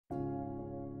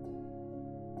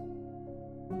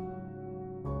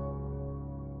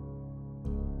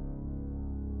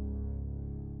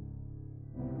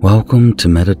Welcome to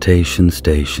Meditation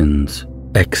Station's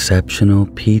Exceptional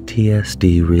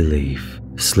PTSD Relief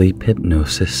Sleep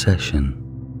Hypnosis Session.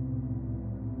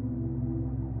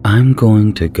 I'm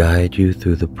going to guide you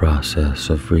through the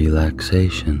process of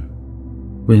relaxation.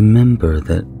 Remember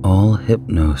that all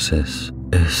hypnosis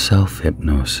is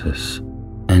self-hypnosis,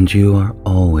 and you are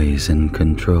always in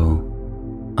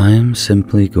control. I am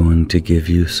simply going to give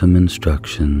you some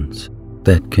instructions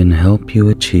that can help you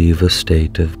achieve a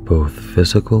state of both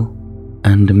physical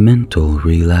and mental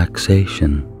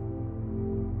relaxation.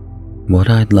 What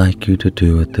I'd like you to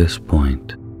do at this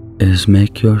point is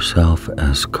make yourself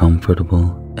as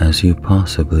comfortable as you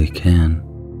possibly can.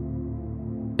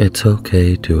 It's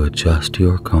okay to adjust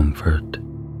your comfort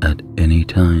at any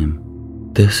time.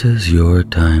 This is your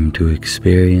time to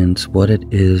experience what it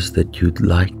is that you'd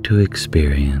like to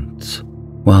experience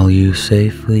while you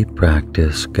safely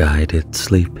practice guided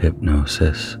sleep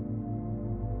hypnosis.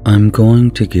 I'm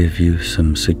going to give you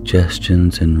some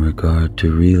suggestions in regard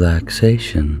to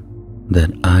relaxation that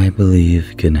I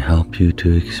believe can help you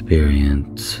to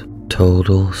experience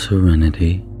total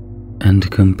serenity and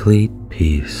complete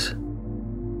peace.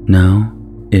 Now,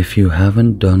 if you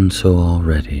haven't done so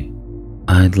already,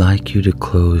 I'd like you to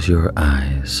close your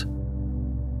eyes.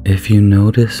 If you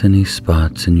notice any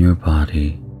spots in your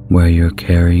body where you're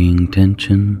carrying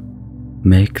tension,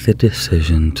 make the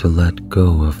decision to let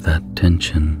go of that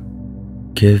tension.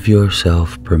 Give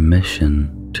yourself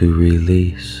permission to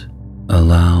release.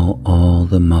 Allow all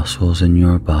the muscles in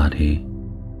your body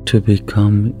to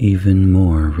become even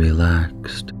more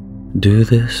relaxed. Do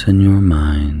this in your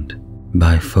mind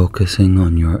by focusing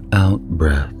on your out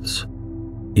breaths.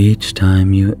 Each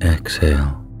time you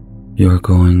exhale, you're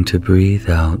going to breathe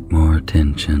out more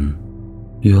tension.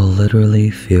 You'll literally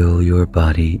feel your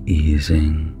body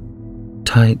easing.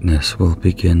 Tightness will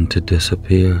begin to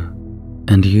disappear,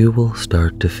 and you will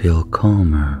start to feel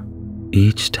calmer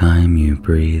each time you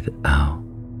breathe out.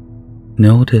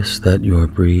 Notice that your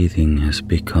breathing has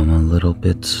become a little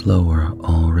bit slower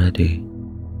already.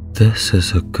 This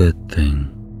is a good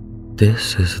thing.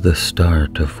 This is the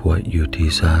start of what you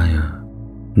desire.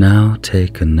 Now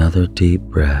take another deep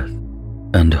breath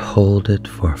and hold it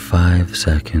for 5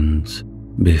 seconds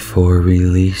before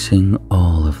releasing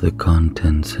all of the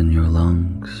contents in your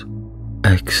lungs.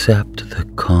 Accept the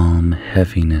calm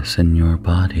heaviness in your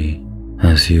body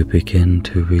as you begin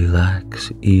to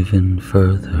relax even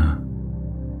further.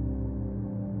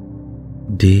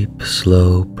 Deep,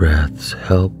 slow breaths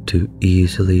help to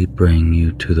easily bring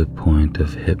you to the point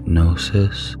of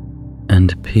hypnosis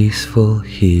and peaceful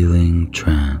healing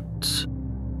trance.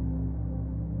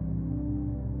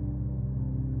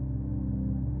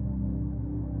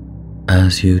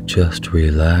 As you just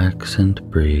relax and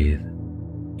breathe,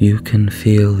 you can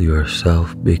feel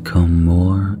yourself become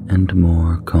more and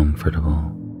more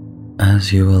comfortable.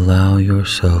 As you allow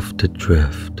yourself to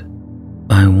drift,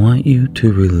 I want you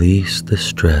to release the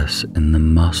stress in the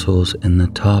muscles in the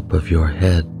top of your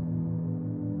head.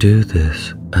 Do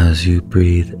this as you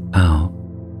breathe out.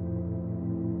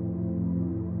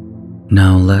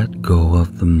 Now let go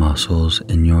of the muscles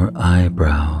in your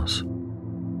eyebrows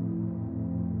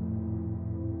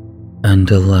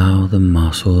and allow the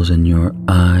muscles in your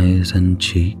eyes and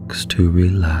cheeks to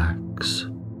relax.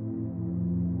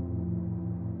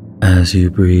 As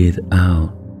you breathe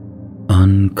out,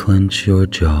 unclench your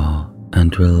jaw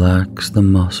and relax the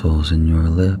muscles in your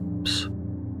lips.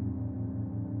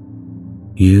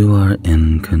 You are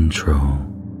in control.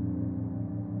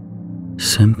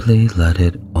 Simply let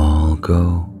it all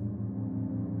go.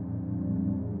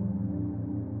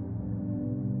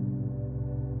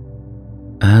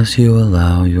 As you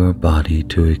allow your body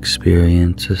to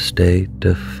experience a state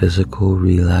of physical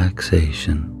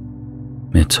relaxation,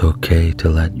 it's okay to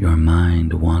let your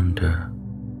mind wander.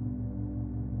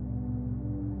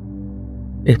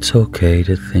 It's okay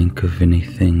to think of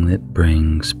anything that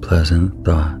brings pleasant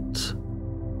thoughts.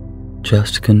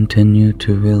 Just continue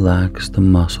to relax the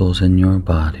muscles in your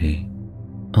body,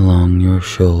 along your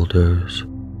shoulders,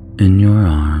 in your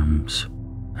arms,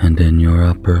 and in your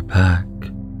upper back.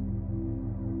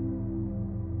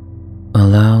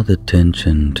 Allow the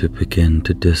tension to begin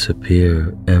to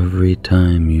disappear every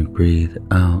time you breathe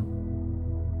out.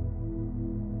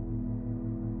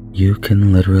 You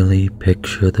can literally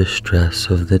picture the stress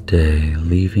of the day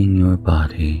leaving your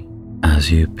body as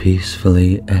you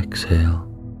peacefully exhale.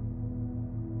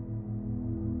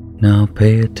 Now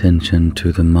pay attention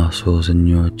to the muscles in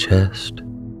your chest,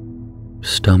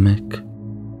 stomach,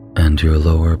 and your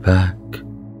lower back.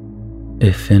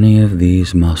 If any of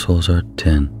these muscles are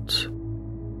tense,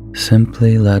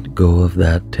 simply let go of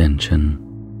that tension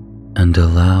and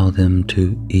allow them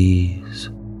to ease.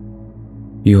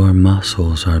 Your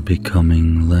muscles are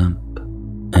becoming limp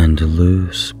and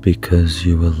loose because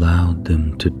you allowed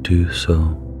them to do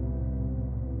so.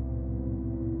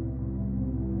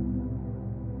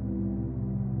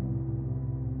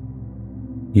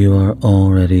 You are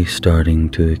already starting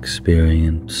to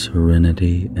experience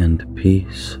serenity and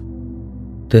peace.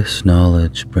 This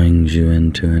knowledge brings you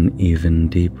into an even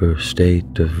deeper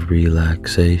state of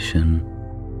relaxation,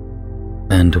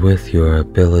 and with your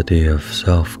ability of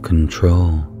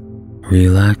self-control,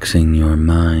 relaxing your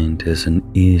mind is an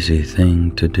easy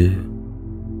thing to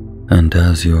do. And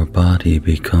as your body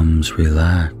becomes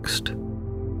relaxed,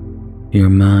 your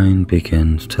mind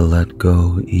begins to let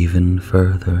go even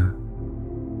further.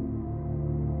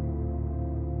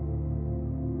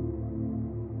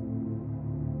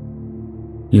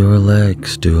 Your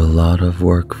legs do a lot of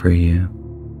work for you,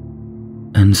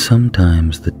 and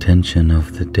sometimes the tension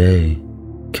of the day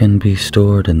can be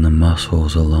stored in the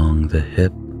muscles along the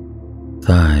hip,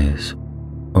 thighs,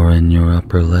 or in your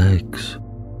upper legs.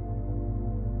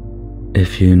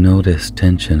 If you notice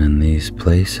tension in these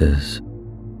places,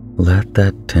 let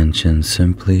that tension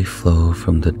simply flow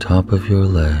from the top of your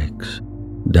legs,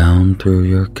 down through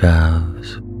your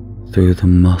calves, through the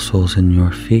muscles in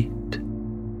your feet,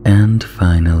 and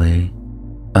finally,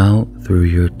 out through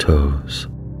your toes.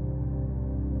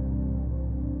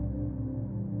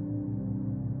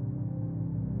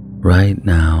 Right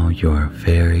now, you're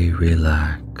very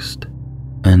relaxed,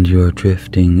 and you're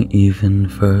drifting even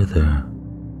further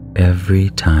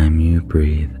every time you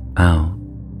breathe out.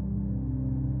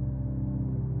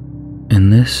 In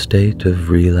this state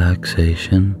of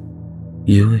relaxation,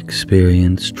 you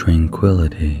experience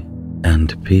tranquility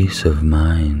and peace of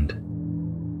mind.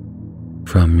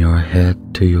 From your head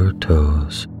to your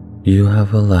toes, you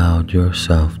have allowed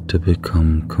yourself to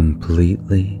become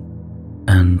completely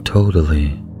and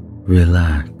totally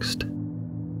relaxed.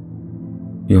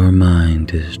 Your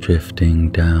mind is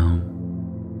drifting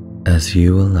down as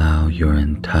you allow your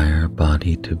entire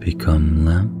body to become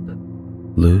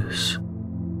limp, loose,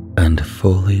 and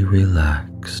fully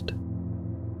relaxed.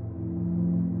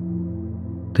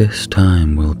 This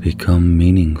time will become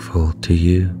meaningful to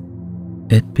you.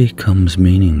 It becomes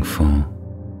meaningful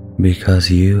because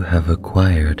you have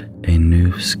acquired a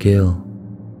new skill,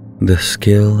 the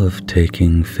skill of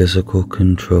taking physical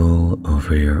control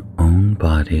over your own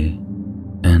body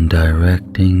and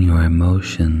directing your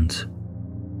emotions.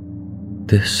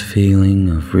 This feeling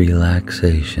of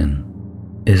relaxation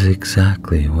is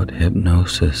exactly what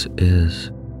hypnosis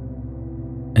is.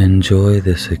 Enjoy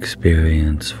this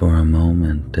experience for a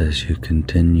moment as you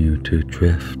continue to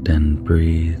drift and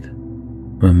breathe.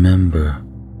 Remember,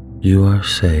 you are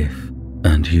safe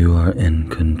and you are in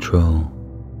control.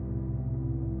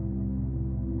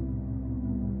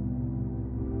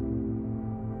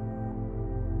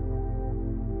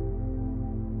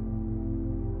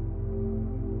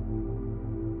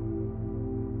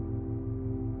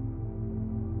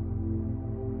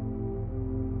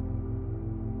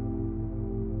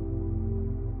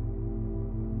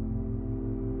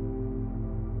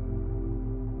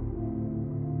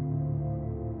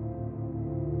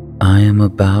 I am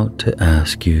about to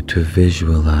ask you to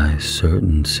visualize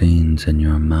certain scenes in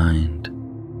your mind.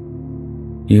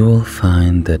 You will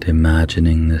find that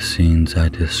imagining the scenes I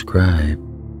describe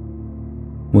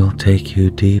will take you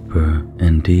deeper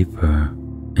and deeper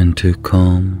into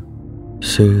calm,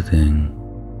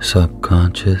 soothing,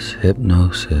 subconscious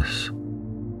hypnosis.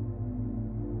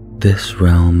 This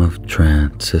realm of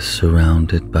trance is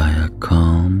surrounded by a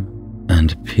calm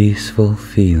and peaceful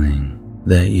feeling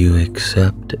that you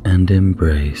accept and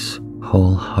embrace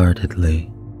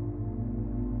wholeheartedly.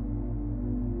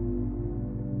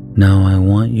 Now I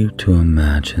want you to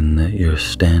imagine that you're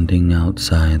standing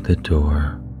outside the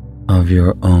door of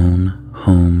your own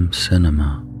home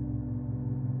cinema.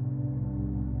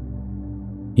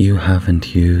 You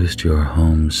haven't used your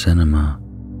home cinema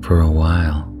for a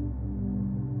while,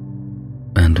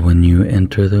 and when you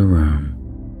enter the room,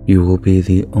 you will be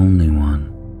the only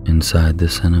one inside the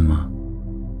cinema.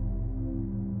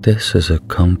 This is a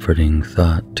comforting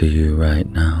thought to you right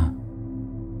now.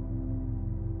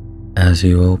 As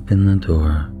you open the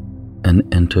door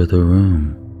and enter the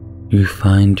room, you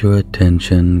find your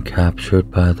attention captured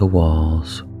by the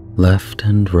walls, left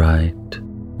and right,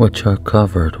 which are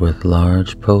covered with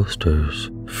large posters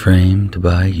framed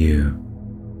by you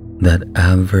that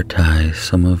advertise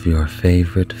some of your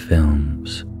favorite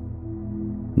films.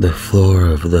 The floor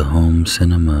of the home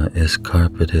cinema is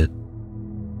carpeted.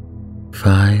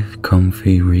 5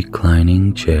 comfy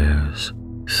reclining chairs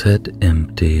sit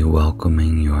empty,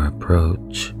 welcoming your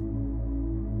approach.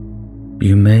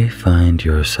 You may find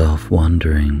yourself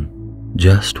wondering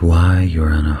just why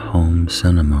you're in a home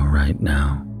cinema right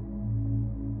now,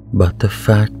 but the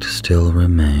fact still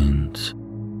remains.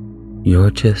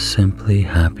 You're just simply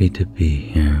happy to be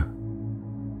here,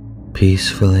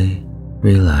 peacefully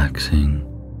relaxing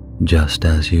just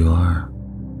as you are,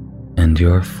 and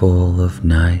you're full of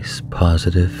nice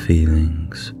positive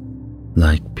feelings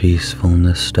like peaceful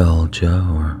nostalgia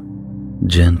or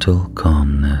gentle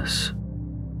calmness.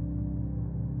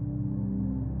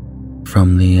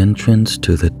 From the entrance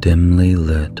to the dimly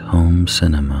lit home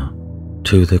cinema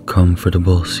to the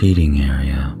comfortable seating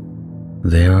area,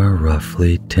 there are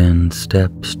roughly 10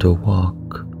 steps to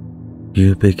walk.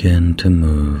 You begin to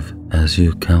move as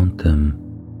you count them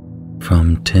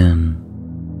from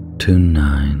 10 to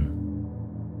 9,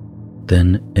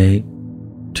 then 8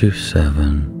 to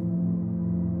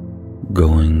 7,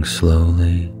 going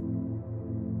slowly,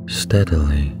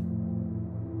 steadily,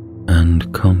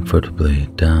 and comfortably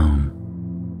down.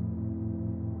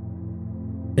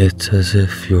 It's as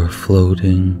if you're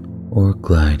floating or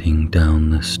gliding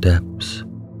down the steps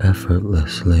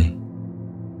effortlessly.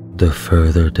 The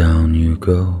further down you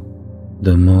go,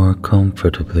 the more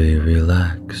comfortably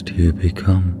relaxed you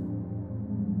become.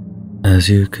 As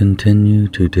you continue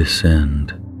to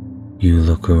descend, you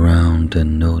look around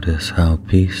and notice how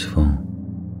peaceful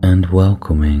and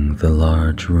welcoming the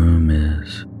large room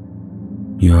is.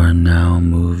 You are now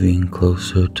moving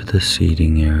closer to the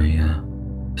seating area.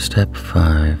 Step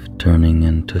 5 turning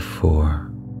into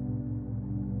 4.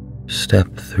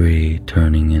 Step 3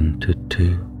 turning into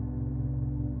 2.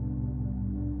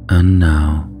 And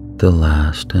now the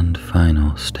last and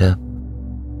final step.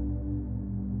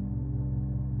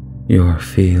 You're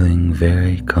feeling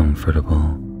very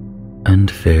comfortable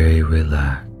and very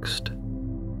relaxed.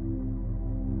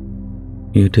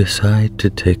 You decide to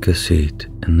take a seat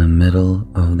in the middle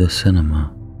of the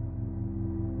cinema.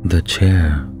 The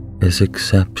chair is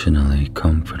exceptionally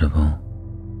comfortable.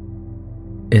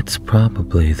 It's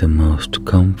probably the most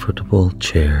comfortable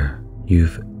chair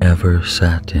you've ever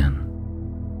sat in.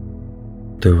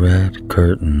 The red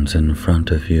curtains in front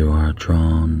of you are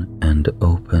drawn and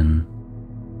open.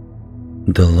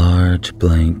 The large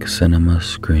blank cinema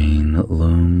screen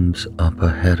looms up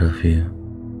ahead of you.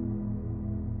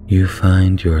 You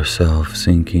find yourself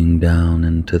sinking down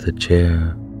into the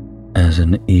chair as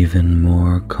an even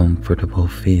more comfortable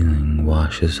feeling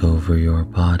washes over your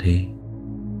body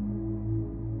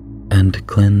and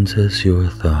cleanses your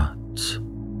thoughts.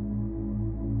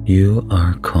 You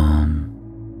are calm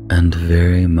and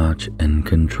very much in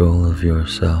control of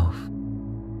yourself.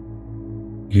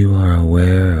 You are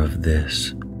aware of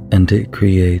this, and it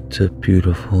creates a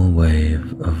beautiful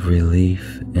wave of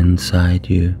relief inside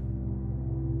you.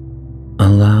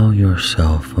 Allow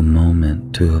yourself a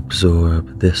moment to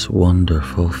absorb this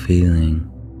wonderful feeling.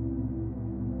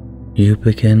 You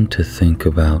begin to think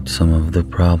about some of the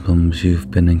problems you've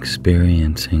been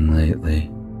experiencing lately.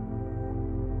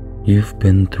 You've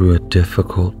been through a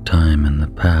difficult time in the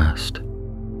past,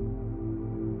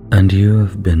 and you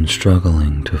have been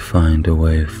struggling to find a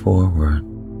way forward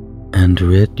and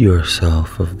rid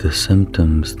yourself of the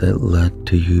symptoms that led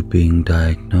to you being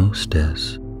diagnosed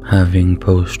as having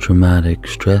post-traumatic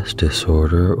stress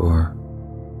disorder or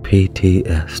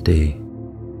PTSD.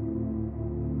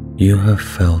 You have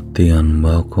felt the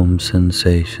unwelcome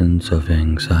sensations of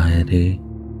anxiety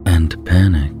and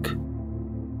panic,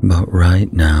 but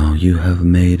right now you have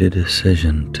made a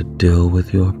decision to deal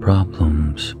with your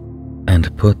problems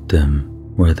and put them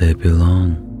where they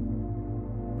belong.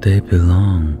 They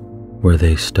belong where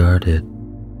they started.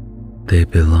 They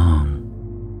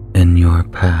belong in your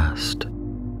past.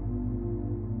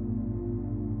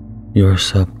 Your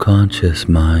subconscious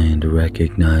mind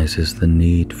recognizes the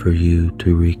need for you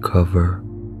to recover.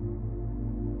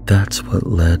 That's what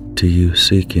led to you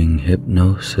seeking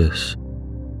hypnosis.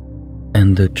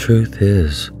 And the truth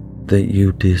is that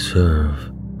you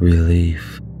deserve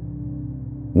relief.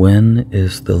 When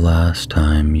is the last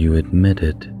time you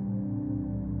admitted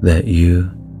that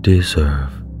you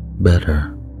deserve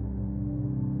better?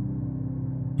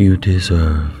 You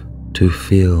deserve to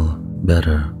feel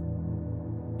better.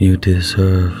 You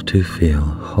deserve to feel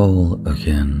whole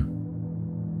again,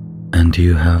 and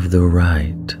you have the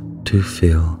right to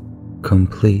feel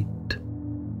complete.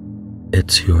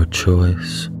 It's your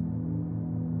choice.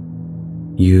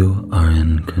 You are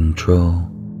in control.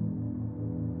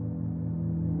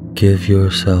 Give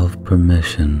yourself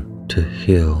permission to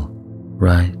heal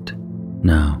right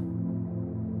now.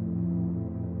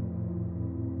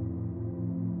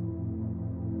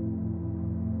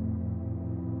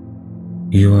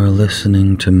 You are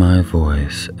listening to my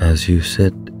voice as you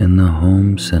sit in the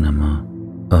home cinema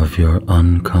of your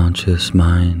unconscious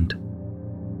mind.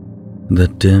 The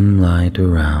dim light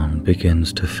around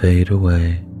begins to fade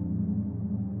away,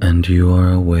 and you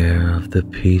are aware of the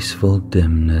peaceful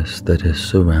dimness that is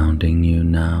surrounding you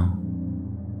now.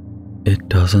 It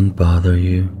doesn't bother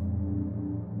you.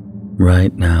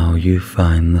 Right now you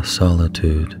find the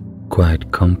solitude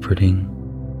quite comforting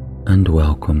and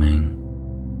welcoming.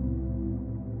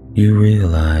 You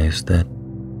realize that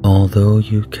although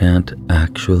you can't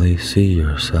actually see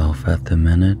yourself at the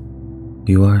minute,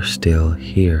 you are still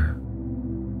here.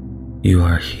 You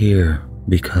are here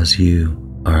because you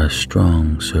are a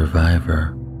strong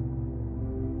survivor.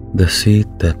 The seat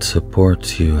that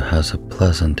supports you has a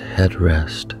pleasant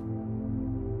headrest.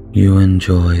 You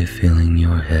enjoy feeling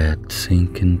your head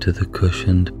sink into the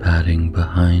cushioned padding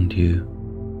behind you.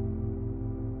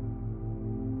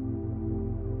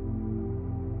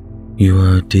 You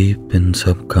are deep in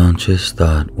subconscious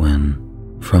thought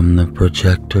when, from the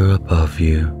projector above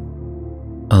you,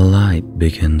 a light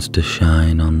begins to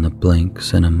shine on the blank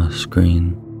cinema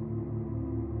screen.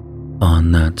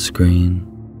 On that screen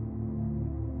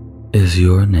is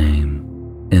your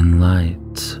name in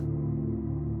lights.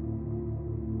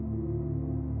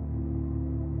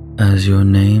 As your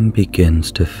name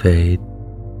begins to fade,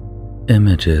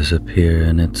 images appear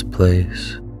in its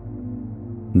place.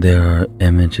 There are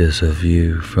images of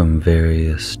you from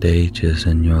various stages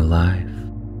in your life.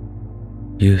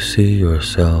 You see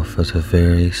yourself as a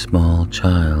very small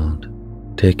child,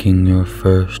 taking your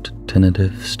first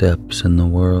tentative steps in the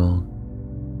world.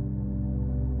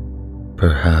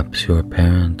 Perhaps your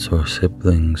parents or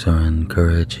siblings are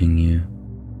encouraging you.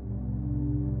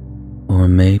 Or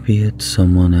maybe it's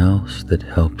someone else that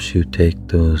helps you take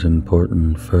those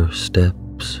important first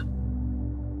steps.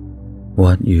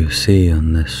 What you see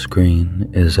on this screen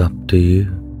is up to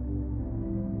you.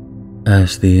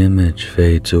 As the image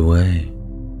fades away,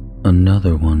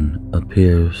 another one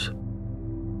appears.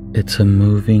 It's a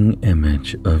moving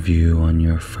image of you on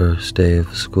your first day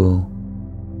of school.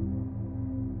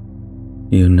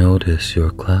 You notice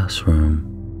your classroom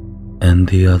and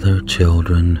the other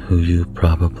children who you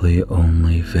probably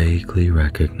only vaguely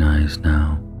recognize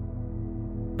now.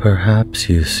 Perhaps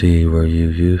you see where you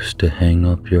used to hang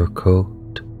up your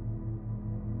coat.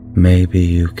 Maybe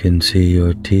you can see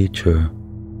your teacher.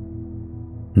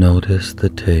 Notice the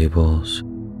tables,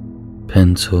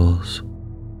 pencils,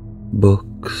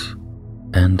 books,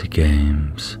 and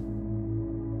games.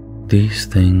 These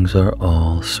things are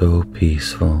all so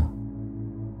peaceful.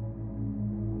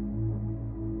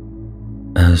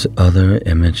 As other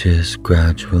images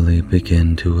gradually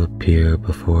begin to appear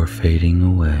before fading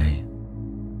away,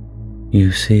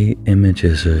 you see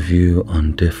images of you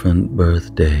on different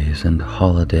birthdays and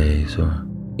holidays, or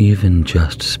even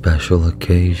just special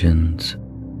occasions.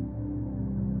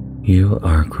 You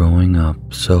are growing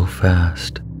up so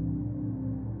fast.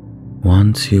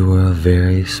 Once you were a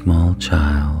very small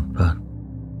child, but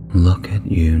look at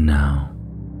you now.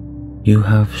 You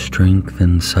have strength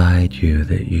inside you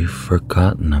that you've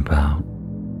forgotten about.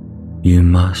 You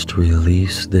must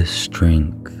release this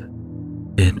strength.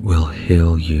 It will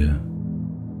heal you.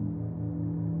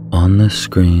 On the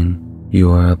screen,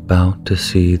 you are about to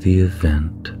see the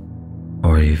event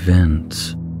or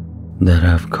events that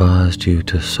have caused you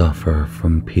to suffer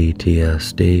from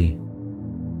PTSD.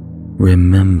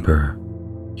 Remember,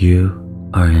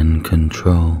 you are in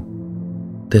control.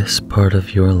 This part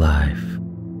of your life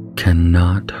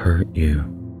cannot hurt you.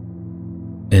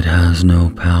 It has no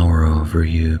power over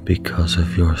you because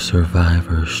of your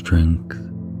survivor strength.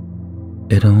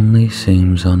 It only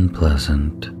seems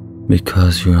unpleasant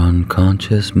because your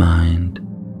unconscious mind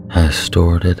has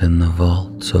stored it in the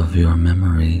vaults of your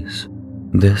memories.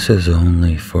 This is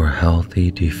only for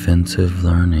healthy defensive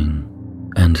learning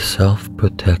and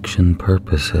self-protection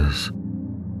purposes.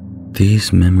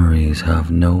 These memories have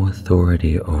no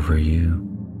authority over you,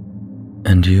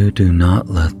 and you do not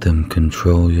let them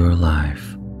control your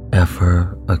life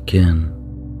ever again.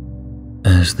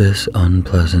 As this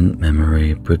unpleasant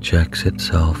memory projects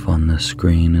itself on the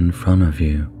screen in front of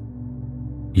you,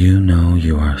 you know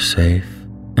you are safe,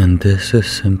 and this is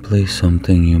simply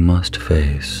something you must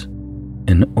face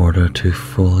in order to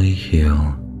fully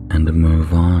heal and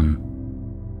move on.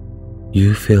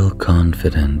 You feel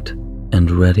confident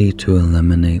and ready to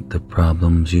eliminate the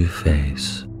problems you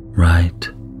face right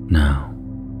now.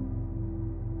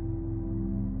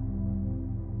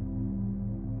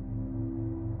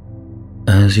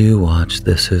 As you watch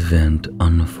this event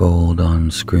unfold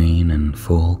on screen in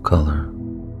full color,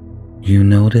 you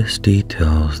notice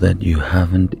details that you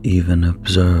haven't even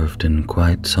observed in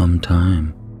quite some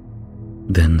time.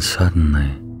 Then suddenly,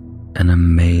 an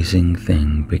amazing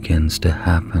thing begins to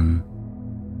happen.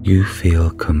 You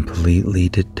feel completely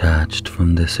detached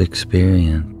from this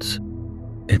experience.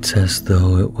 It's as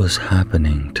though it was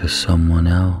happening to someone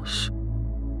else.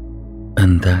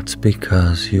 And that's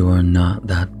because you are not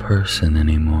that person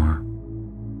anymore.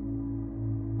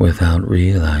 Without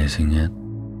realizing it,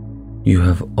 you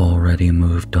have already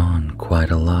moved on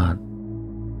quite a lot.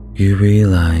 You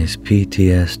realize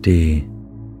PTSD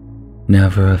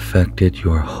never affected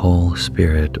your whole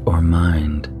spirit or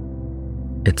mind.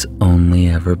 It's only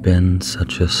ever been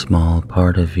such a small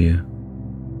part of you.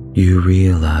 You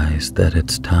realize that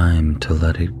it's time to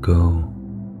let it go.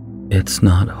 It's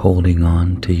not holding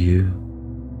on to you.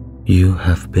 You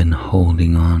have been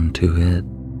holding on to it.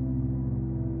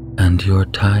 And you're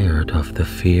tired of the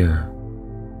fear.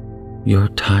 You're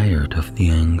tired of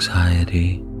the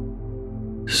anxiety.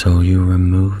 So you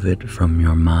remove it from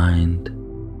your mind.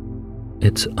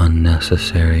 It's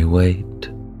unnecessary weight.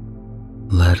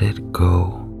 Let it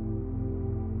go.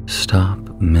 Stop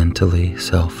mentally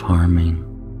self-harming.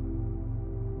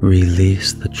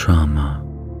 Release the trauma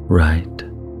right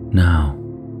now.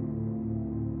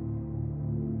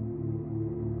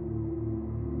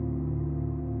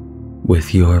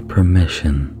 With your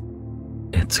permission,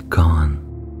 it's gone.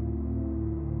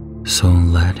 So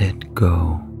let it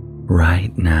go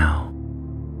right now.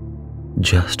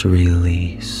 Just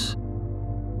release.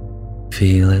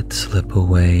 Feel it slip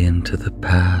away into the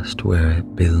past where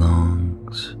it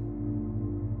belongs.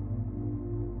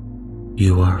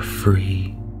 You are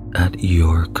free at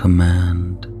your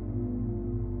command.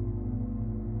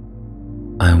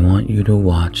 I want you to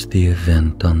watch the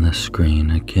event on the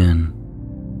screen again,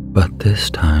 but this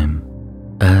time,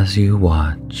 as you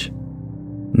watch,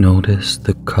 notice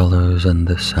the colors and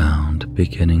the sound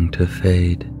beginning to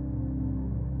fade.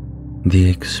 The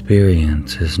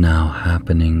experience is now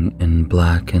happening in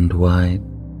black and white.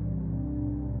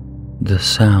 The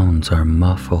sounds are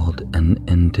muffled and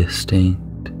indistinct.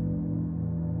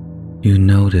 You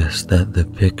notice that the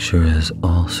picture is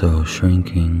also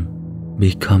shrinking,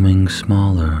 becoming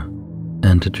smaller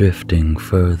and drifting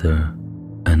further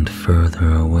and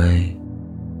further away.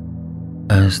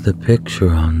 As the picture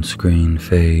on screen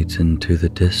fades into the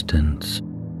distance,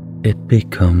 it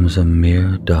becomes a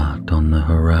mere dot on the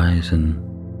horizon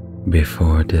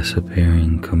before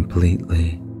disappearing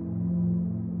completely.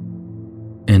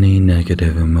 Any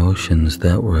negative emotions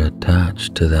that were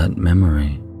attached to that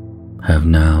memory have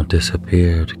now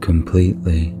disappeared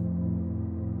completely.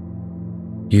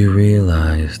 You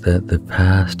realize that the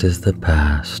past is the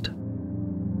past,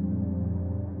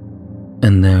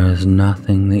 and there is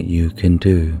nothing that you can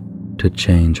do to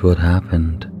change what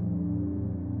happened.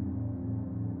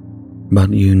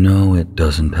 But you know it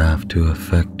doesn't have to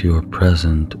affect your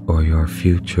present or your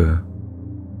future.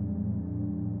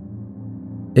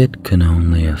 It can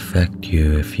only affect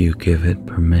you if you give it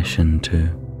permission to.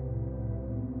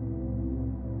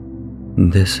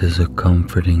 This is a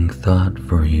comforting thought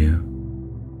for you.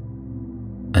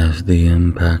 As the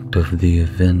impact of the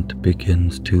event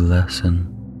begins to lessen,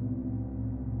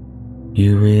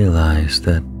 you realize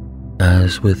that,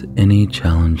 as with any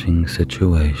challenging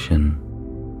situation,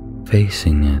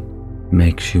 facing it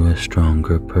makes you a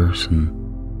stronger person.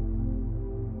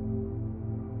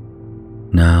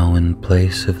 Now, in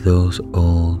place of those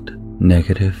old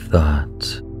negative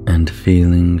thoughts and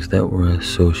feelings that were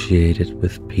associated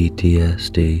with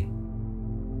PTSD,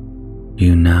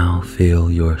 you now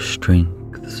feel your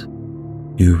strengths.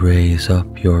 You raise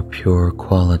up your pure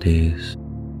qualities,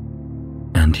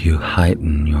 and you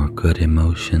heighten your good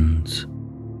emotions.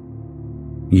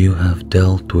 You have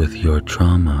dealt with your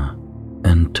trauma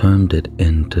and turned it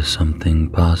into something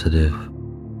positive.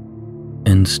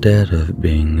 Instead of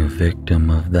being a victim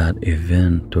of that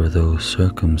event or those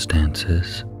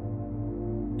circumstances,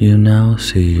 you now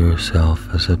see yourself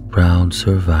as a proud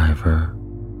survivor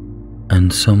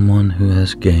and someone who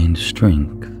has gained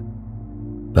strength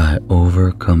by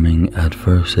overcoming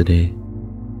adversity.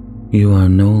 You are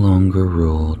no longer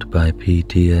ruled by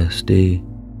PTSD.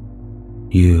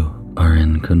 You are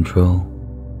in control.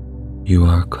 You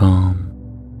are calm.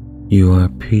 You are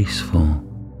peaceful.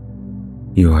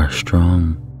 You are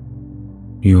strong.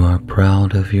 You are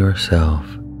proud of yourself,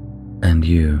 and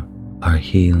you are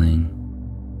healing.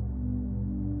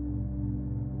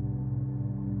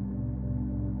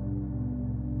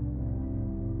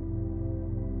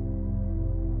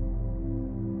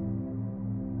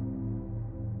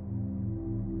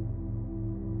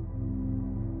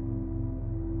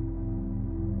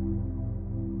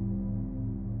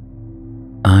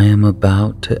 I am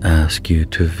about to ask you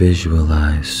to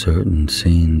visualize certain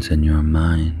scenes in your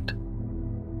mind.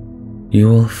 you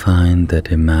will find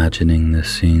that imagining the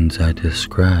scenes I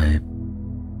describe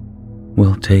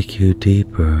will take you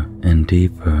deeper and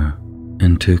deeper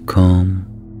into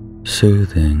calm,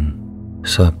 soothing,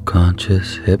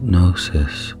 subconscious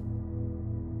hypnosis.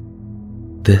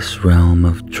 This realm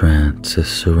of trance is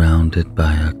surrounded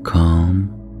by a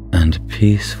calm and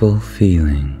peaceful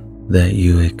feeling that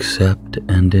you accept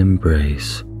and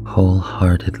embrace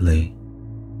wholeheartedly.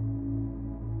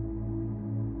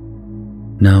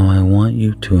 Now I want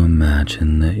you to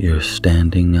imagine that you're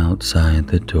standing outside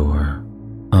the door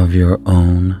of your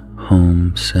own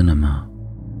home cinema.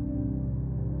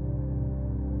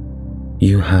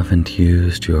 You haven't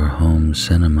used your home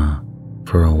cinema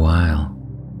for a while,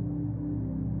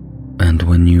 and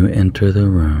when you enter the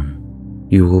room,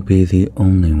 you will be the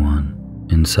only one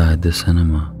inside the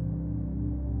cinema.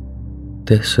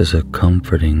 This is a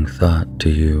comforting thought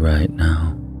to you right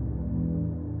now.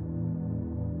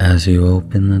 As you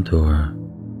open the door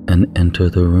and enter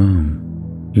the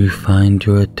room, you find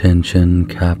your attention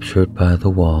captured by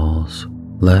the walls,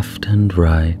 left and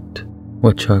right,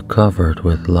 which are covered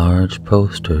with large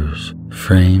posters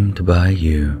framed by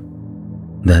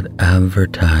you that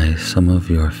advertise some of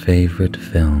your favorite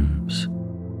films.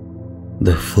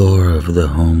 The floor of the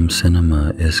home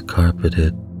cinema is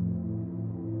carpeted.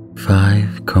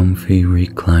 5 comfy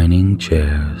reclining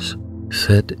chairs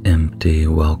sit empty,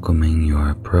 welcoming your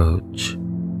approach.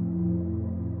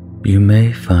 You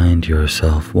may find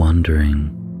yourself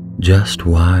wondering just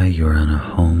why you're in a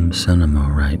home cinema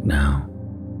right now.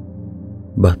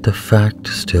 But the fact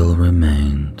still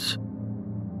remains.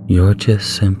 You're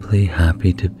just simply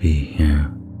happy to be here,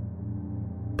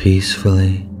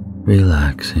 peacefully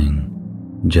relaxing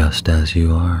just as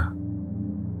you are,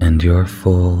 and you're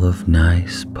full of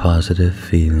nice positive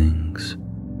feelings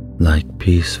like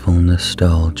peaceful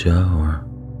nostalgia or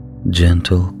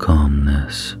gentle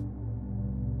calmness.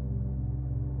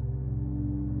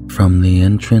 From the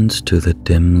entrance to the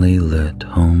dimly lit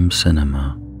home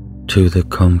cinema to the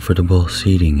comfortable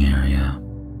seating area,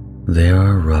 there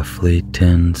are roughly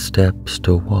 10 steps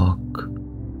to walk.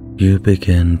 You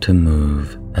begin to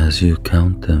move as you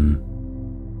count them,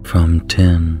 from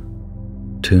 10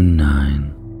 to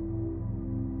 9,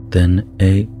 then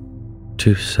 8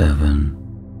 to 7,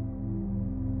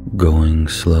 going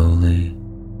slowly,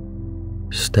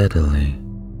 steadily,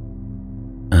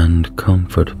 and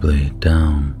comfortably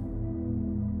down.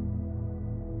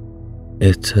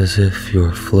 It's as if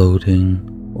you're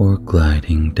floating or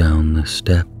gliding down the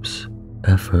steps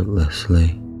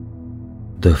effortlessly.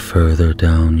 The further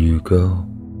down you go,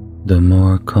 the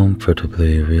more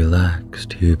comfortably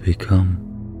relaxed you become.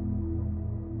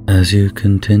 As you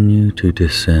continue to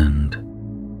descend,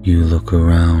 you look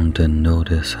around and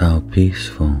notice how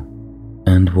peaceful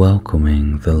and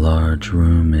welcoming the large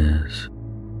room is.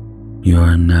 You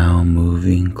are now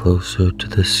moving closer to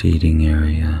the seating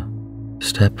area.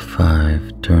 Step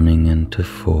 5 turning into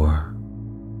 4.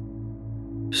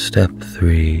 Step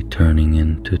 3 turning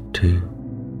into 2.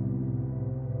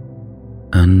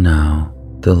 And now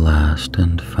the last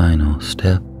and final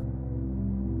step.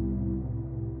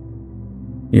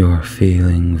 You're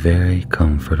feeling very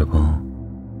comfortable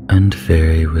and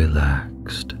very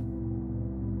relaxed.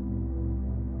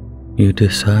 You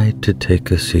decide to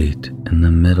take a seat in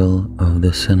the middle of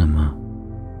the cinema.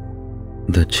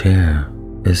 The chair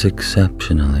is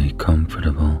exceptionally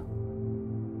comfortable.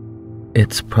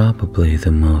 It's probably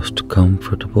the most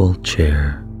comfortable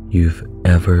chair you've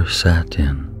ever sat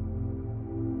in.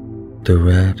 The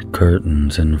red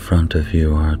curtains in front of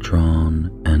you are drawn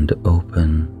and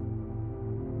open.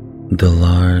 The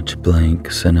large blank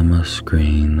cinema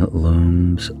screen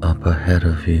looms up ahead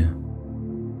of you.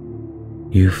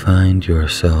 You find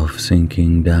yourself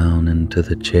sinking down into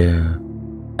the chair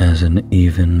as an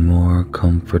even more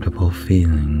comfortable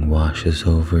feeling washes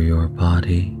over your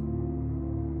body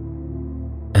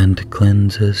and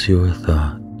cleanses your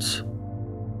thoughts.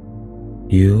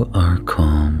 You are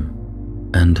calm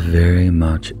and very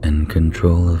much in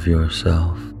control of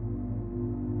yourself.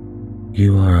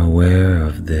 You are aware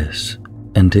of this,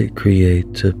 and it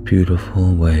creates a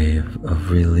beautiful wave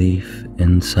of relief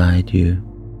inside you.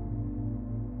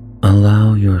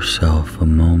 Allow yourself a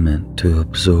moment to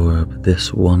absorb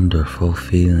this wonderful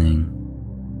feeling.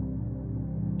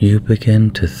 You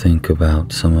begin to think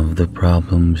about some of the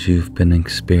problems you've been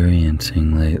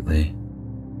experiencing lately.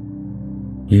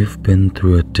 You've been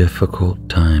through a difficult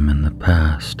time in the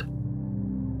past,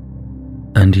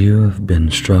 and you have been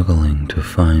struggling to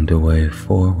find a way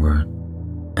forward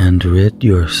and rid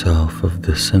yourself of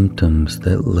the symptoms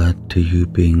that led to you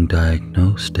being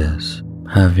diagnosed as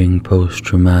having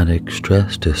post-traumatic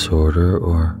stress disorder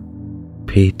or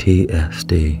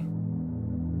PTSD.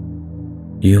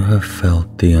 You have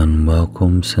felt the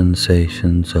unwelcome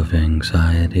sensations of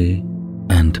anxiety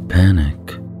and panic,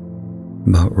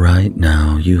 but right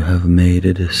now you have made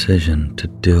a decision to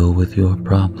deal with your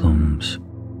problems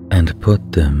and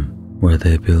put them where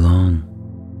they belong.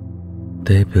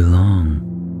 They belong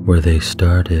where they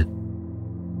started.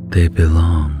 They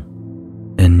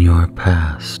belong in your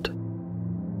past.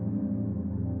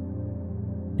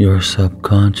 Your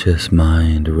subconscious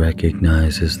mind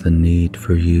recognizes the need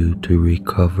for you to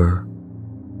recover.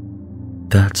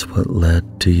 That's what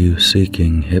led to you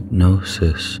seeking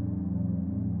hypnosis.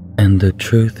 And the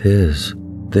truth is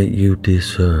that you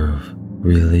deserve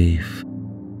relief.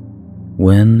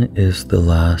 When is the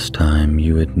last time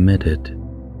you admitted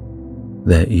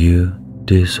that you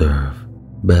deserve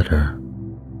better?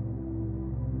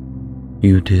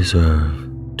 You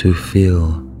deserve to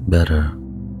feel better.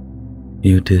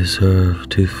 You deserve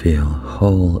to feel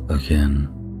whole again.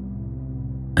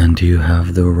 And you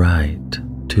have the right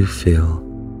to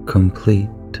feel complete.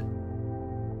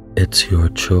 It's your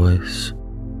choice.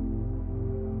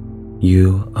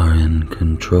 You are in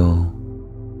control.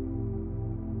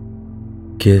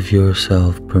 Give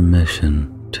yourself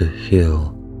permission to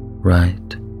heal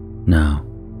right now.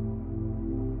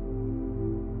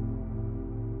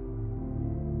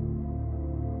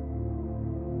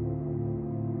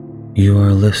 You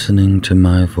are listening to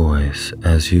my voice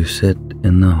as you sit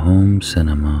in the home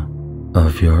cinema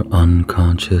of your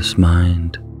unconscious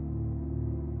mind.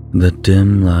 The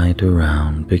dim light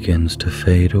around begins to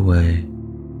fade away,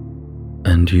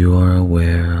 and you are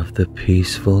aware of the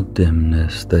peaceful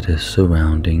dimness that is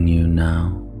surrounding you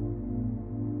now.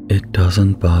 It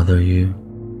doesn't bother you.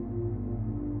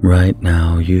 Right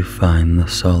now you find the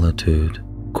solitude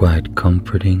quite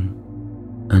comforting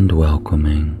and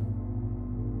welcoming.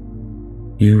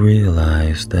 You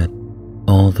realize that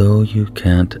although you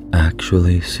can't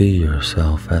actually see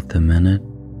yourself at the minute,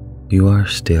 you are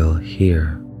still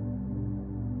here.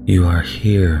 You are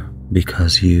here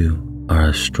because you are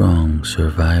a strong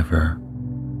survivor.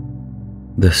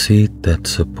 The seat that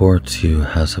supports you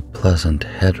has a pleasant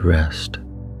headrest.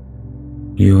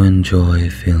 You enjoy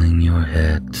feeling your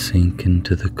head sink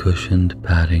into the cushioned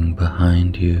padding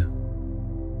behind you.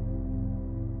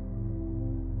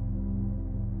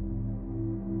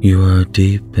 You are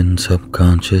deep in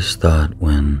subconscious thought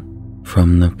when,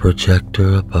 from the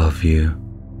projector above you,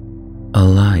 a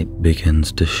light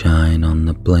begins to shine on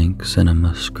the blank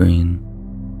cinema screen.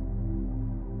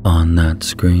 On that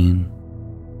screen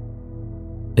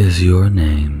is your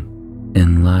name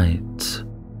in lights.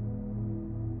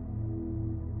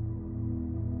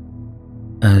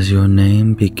 As your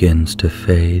name begins to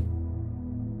fade,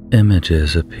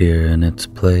 images appear in its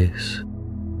place.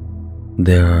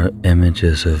 There are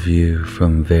images of you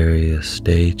from various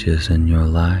stages in your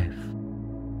life.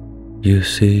 You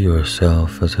see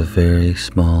yourself as a very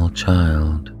small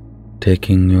child,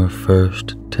 taking your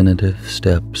first tentative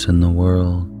steps in the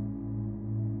world.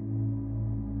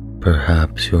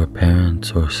 Perhaps your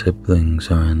parents or siblings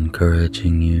are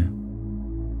encouraging you.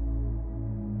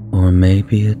 Or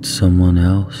maybe it's someone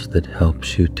else that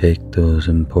helps you take those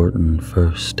important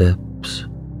first steps.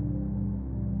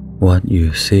 What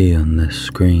you see on this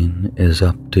screen is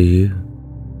up to you.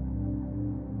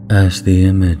 As the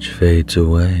image fades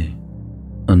away,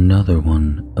 another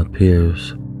one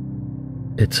appears.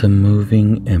 It's a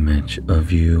moving image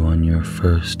of you on your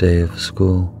first day of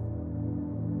school.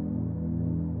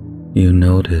 You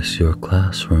notice your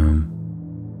classroom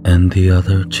and the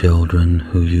other children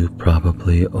who you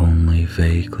probably only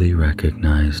vaguely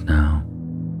recognize now.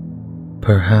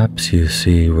 Perhaps you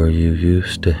see where you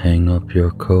used to hang up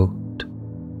your coat.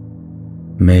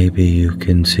 Maybe you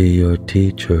can see your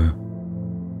teacher.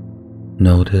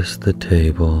 Notice the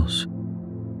tables,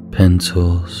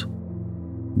 pencils,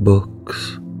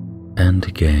 books,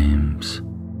 and games.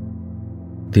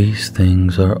 These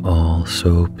things are all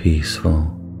so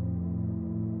peaceful.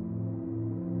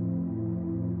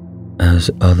 As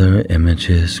other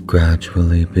images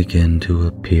gradually begin to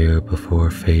appear before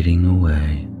fading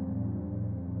away,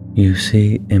 you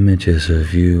see images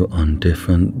of you on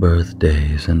different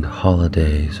birthdays and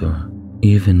holidays, or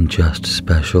even just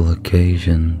special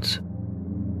occasions.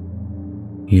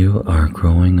 You are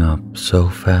growing up so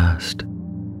fast.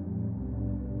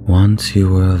 Once you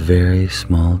were a very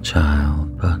small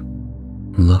child, but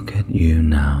look at you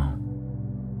now.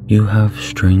 You have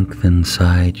strength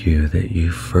inside you that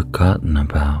you've forgotten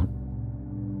about.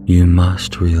 You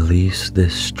must release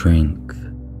this strength.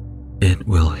 It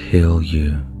will heal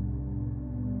you.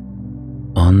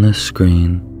 On the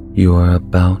screen, you are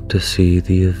about to see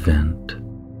the event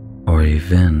or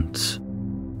events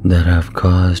that have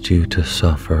caused you to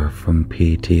suffer from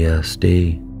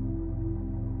PTSD.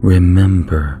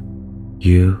 Remember,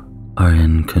 you are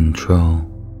in control.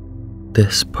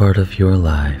 This part of your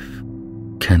life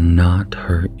cannot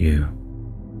hurt you.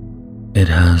 It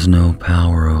has no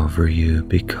power over you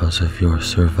because of your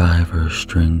survivor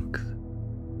strength.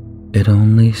 It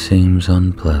only seems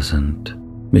unpleasant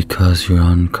because your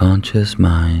unconscious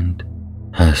mind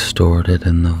has stored it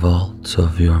in the vaults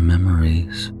of your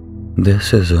memories.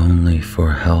 This is only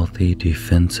for healthy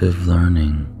defensive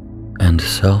learning and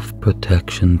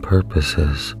self-protection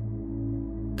purposes.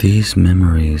 These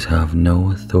memories have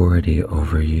no authority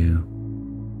over you,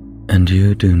 and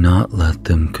you do not let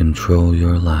them control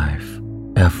your life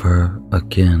ever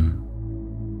again.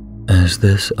 As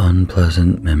this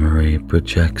unpleasant memory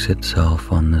projects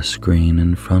itself on the screen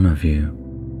in front of you,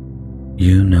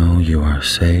 you know you are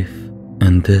safe,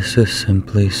 and this is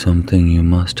simply something you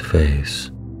must face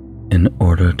in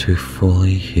order to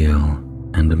fully heal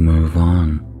and move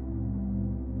on.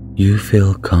 You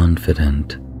feel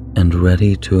confident and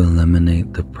ready to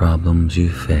eliminate the problems you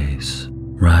face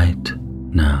right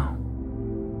now.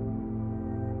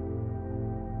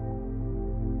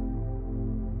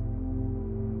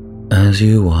 As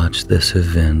you watch this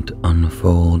event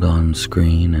unfold on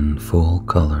screen in full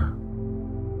color,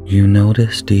 you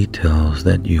notice details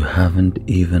that you haven't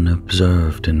even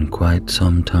observed in quite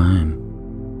some time.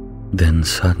 Then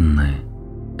suddenly,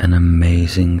 an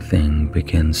amazing thing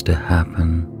begins to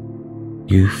happen.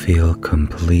 You feel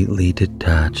completely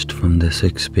detached from this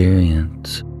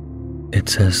experience.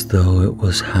 It's as though it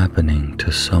was happening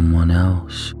to someone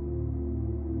else.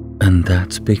 And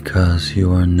that's because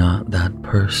you are not that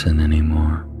person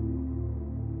anymore.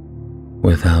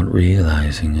 Without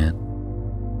realizing it,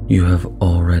 you have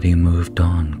already moved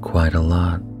on quite a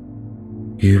lot.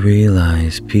 You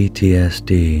realize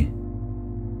PTSD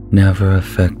never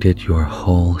affected your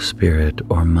whole spirit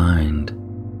or mind.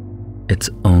 It's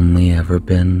only ever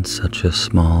been such a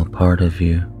small part of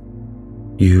you.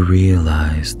 You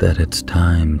realize that it's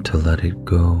time to let it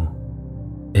go.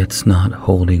 It's not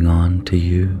holding on to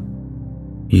you.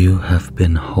 You have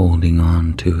been holding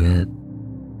on to it.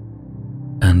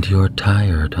 And you're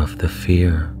tired of the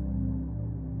fear.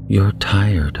 You're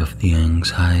tired of the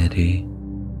anxiety.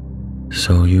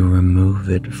 So you remove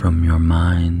it from your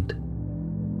mind.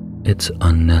 It's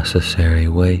unnecessary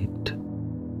weight.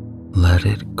 Let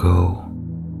it go.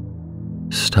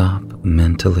 Stop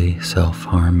mentally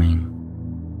self-harming.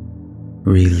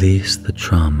 Release the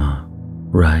trauma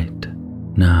right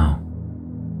now.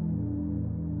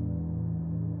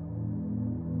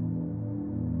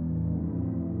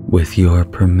 With your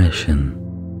permission,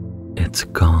 it's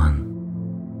gone.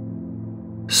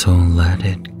 So let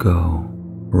it go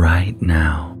right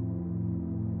now.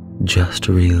 Just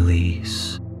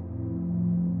release.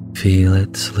 Feel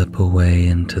it slip away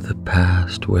into the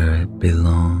past where it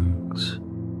belongs.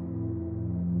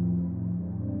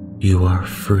 You are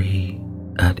free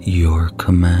at your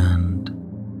command.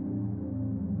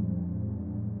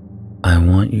 I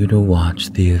want you to watch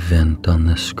the event on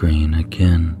the screen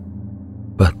again.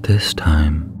 But this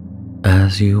time,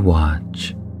 as you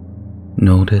watch,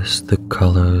 notice the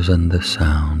colors and the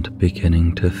sound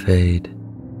beginning to fade.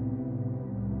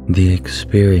 The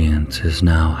experience is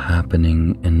now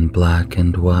happening in black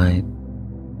and white.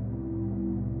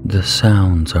 The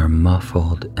sounds are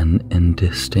muffled and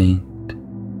indistinct.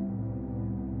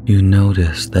 You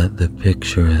notice that the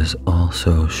picture is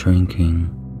also shrinking,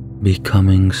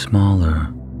 becoming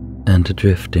smaller and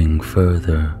drifting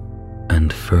further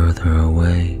and further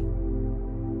away.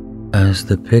 As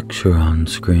the picture on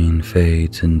screen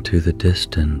fades into the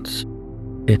distance,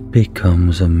 it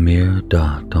becomes a mere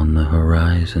dot on the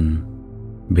horizon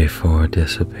before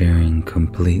disappearing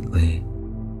completely.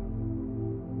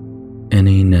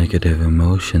 Any negative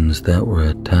emotions that were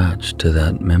attached to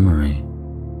that memory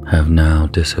have now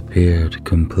disappeared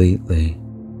completely.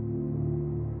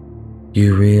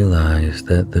 You realize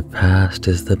that the past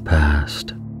is the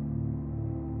past,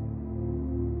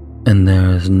 and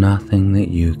there is nothing that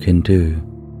you can do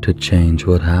to change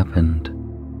what happened.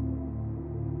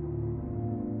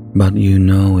 But you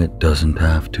know it doesn't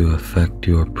have to affect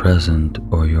your present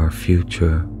or your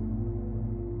future.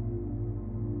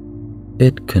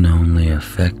 It can only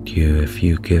affect you if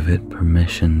you give it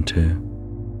permission to.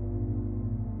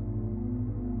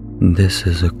 This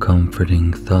is a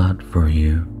comforting thought for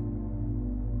you.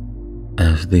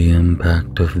 As the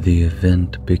impact of the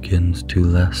event begins to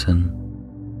lessen,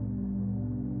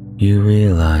 you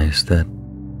realize that,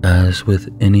 as with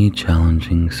any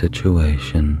challenging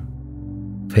situation,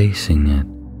 facing it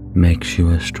makes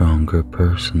you a stronger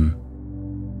person.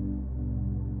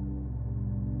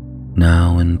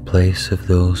 Now, in place of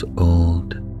those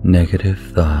old negative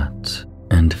thoughts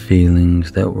and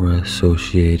feelings that were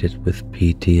associated with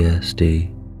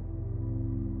PTSD,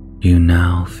 you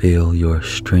now feel your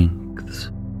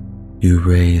strengths. You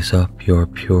raise up your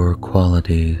pure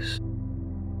qualities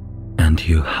and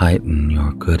you heighten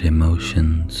your good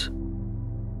emotions.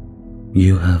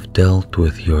 You have dealt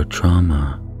with your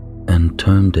trauma and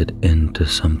turned it into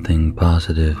something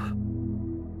positive.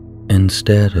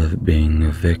 Instead of being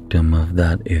a victim of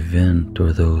that event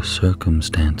or those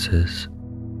circumstances,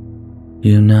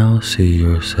 you now see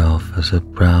yourself as a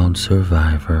proud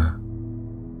survivor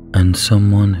and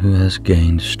someone who has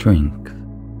gained strength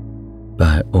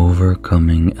by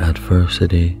overcoming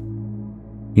adversity.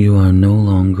 You are no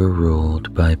longer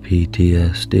ruled by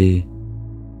PTSD.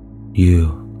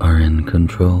 You are in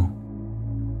control.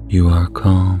 You are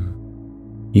calm.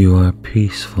 You are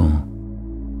peaceful.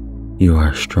 You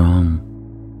are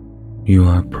strong. You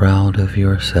are proud of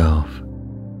yourself,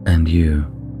 and you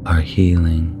are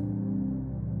healing.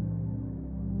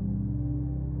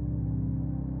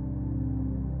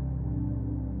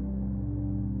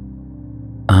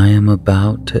 I am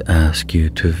about to ask you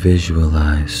to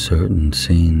visualize certain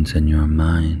scenes in your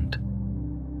mind.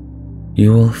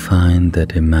 You will find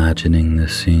that imagining the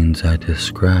scenes I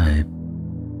describe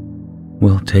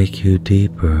will take you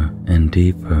deeper and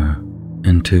deeper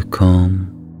into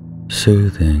calm,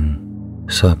 soothing,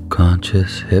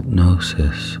 subconscious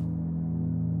hypnosis.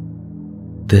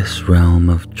 This realm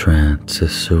of trance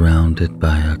is surrounded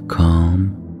by a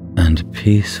calm and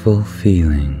peaceful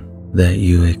feeling that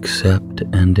you accept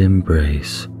and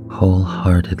embrace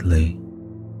wholeheartedly.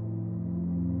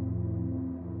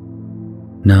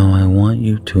 Now I want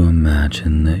you to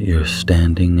imagine that you're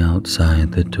standing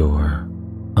outside the door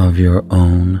of your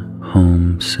own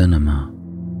home cinema.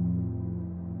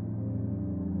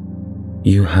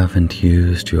 You haven't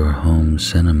used your home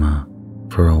cinema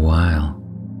for a while,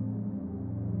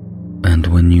 and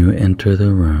when you enter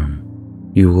the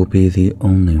room, you will be the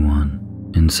only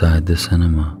one inside the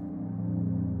cinema.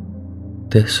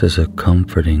 This is a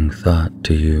comforting thought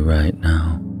to you right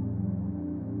now.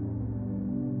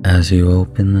 As you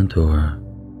open the door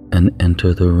and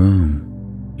enter the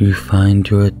room, you find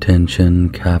your attention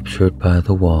captured by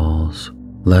the walls,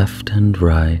 left and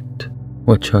right,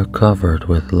 which are covered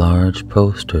with large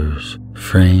posters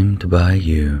framed by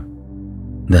you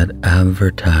that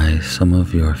advertise some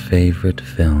of your favorite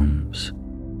films.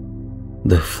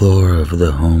 The floor of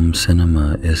the home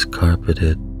cinema is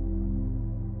carpeted.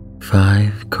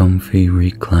 5 comfy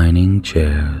reclining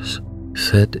chairs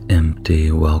sit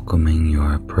empty, welcoming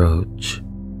your approach.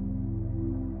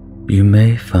 You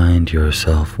may find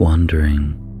yourself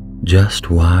wondering just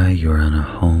why you're in a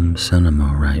home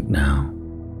cinema right now.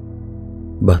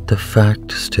 But the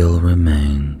fact still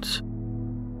remains.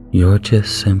 You're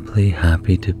just simply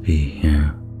happy to be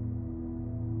here,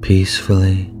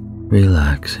 peacefully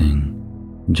relaxing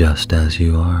just as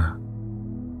you are,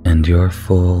 and you're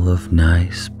full of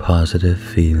nice positive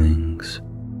feelings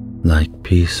like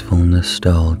peaceful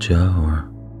nostalgia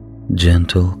or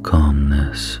gentle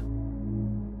calmness.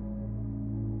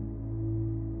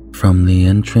 From the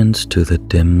entrance to the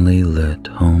dimly lit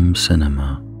home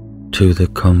cinema to the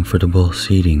comfortable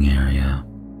seating area,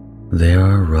 there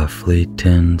are roughly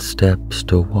 10 steps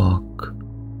to walk.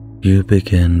 You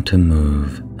begin to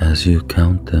move as you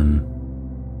count them,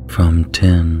 from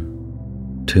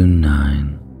 10 to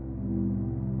 9,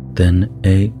 then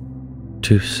 8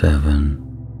 to 7,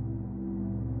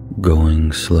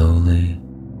 going slowly,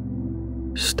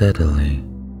 steadily,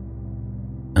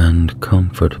 and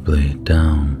comfortably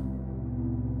down.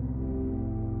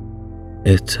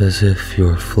 It's as if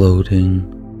you're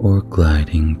floating or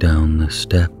gliding down the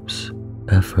steps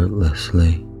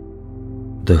effortlessly.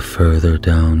 The further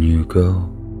down you go,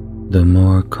 the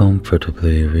more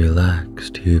comfortably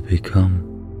relaxed you become.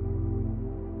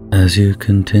 As you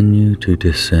continue to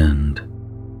descend,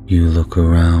 you look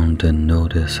around and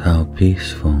notice how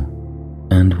peaceful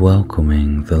and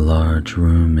welcoming the large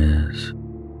room is.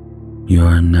 You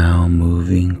are now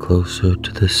moving closer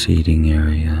to the seating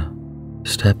area.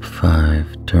 Step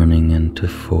 5 turning into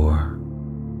 4.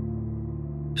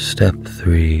 Step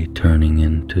 3 turning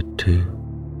into 2.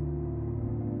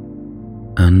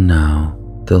 And now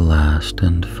the last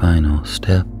and final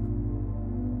step.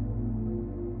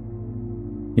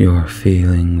 You're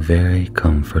feeling very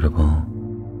comfortable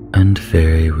and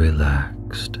very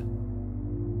relaxed.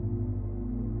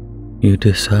 You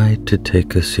decide to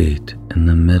take a seat in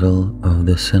the middle of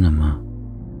the cinema.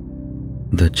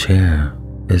 The chair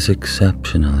is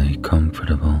exceptionally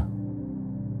comfortable.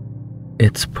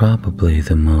 It's probably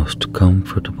the most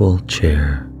comfortable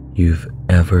chair you've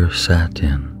ever sat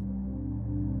in.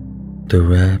 The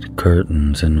red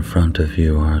curtains in front of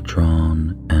you are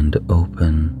drawn and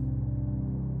open.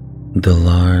 The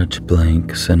large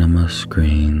blank cinema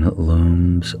screen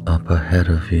looms up ahead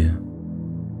of you.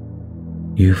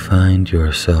 You find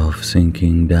yourself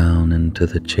sinking down into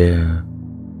the chair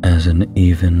as an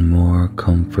even more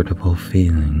comfortable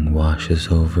feeling washes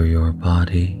over your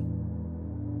body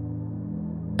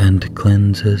and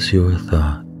cleanses your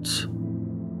thoughts.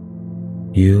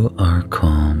 You are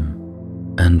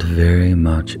calm and very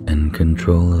much in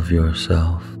control of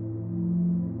yourself.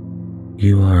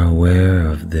 You are aware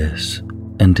of this,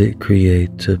 and it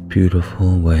creates a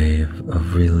beautiful wave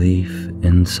of relief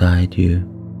inside you.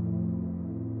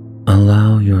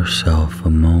 Allow yourself a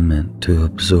moment to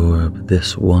absorb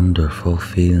this wonderful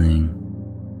feeling.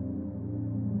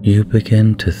 You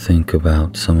begin to think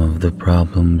about some of the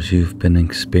problems you've been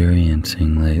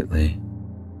experiencing lately.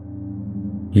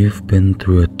 You've been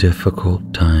through a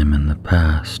difficult time in the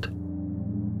past,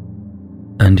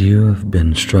 and you have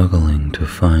been struggling to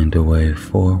find a way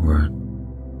forward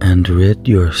and rid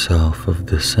yourself of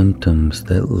the symptoms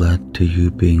that led to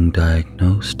you being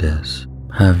diagnosed as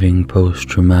having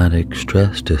post-traumatic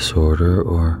stress disorder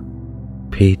or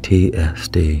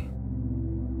PTSD.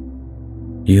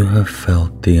 You have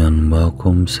felt the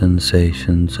unwelcome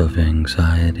sensations of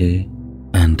anxiety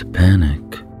and panic.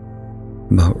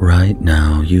 But right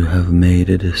now you have made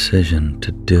a decision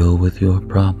to deal with your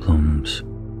problems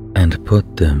and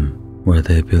put them where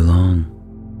they belong.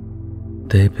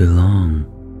 They belong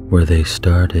where they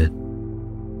started.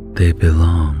 They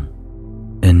belong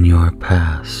in your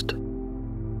past.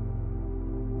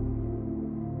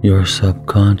 Your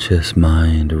subconscious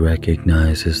mind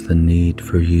recognizes the need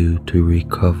for you to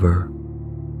recover.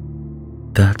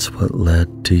 That's what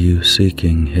led to you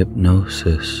seeking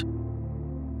hypnosis.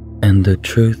 And the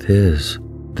truth is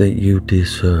that you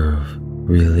deserve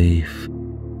relief.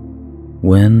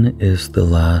 When is the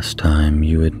last time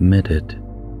you admitted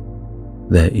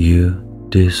that you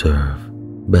deserve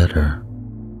better?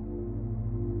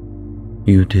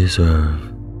 You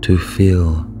deserve to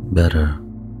feel better.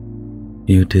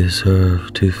 You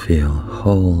deserve to feel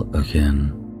whole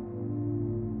again.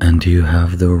 And you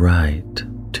have the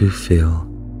right to feel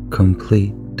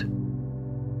complete.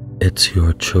 It's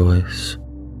your choice.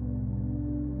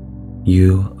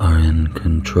 You are in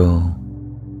control.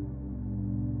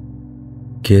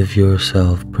 Give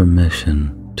yourself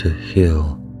permission to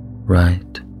heal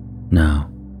right now.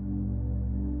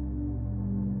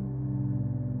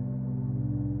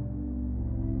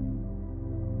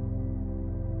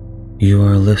 You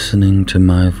are listening to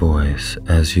my voice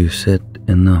as you sit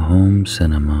in the home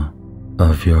cinema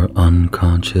of your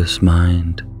unconscious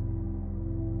mind.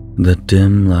 The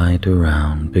dim light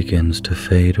around begins to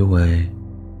fade away,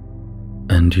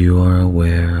 and you are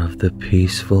aware of the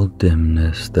peaceful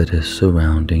dimness that is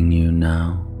surrounding you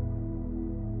now.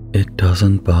 It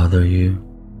doesn't bother you.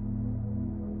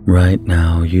 Right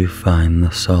now you find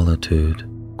the solitude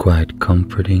quite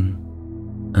comforting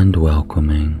and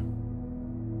welcoming.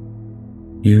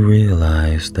 You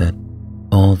realize that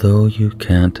although you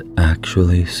can't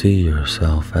actually see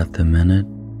yourself at the minute,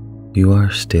 you are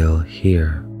still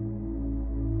here.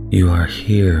 You are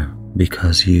here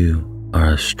because you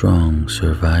are a strong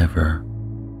survivor.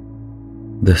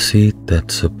 The seat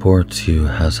that supports you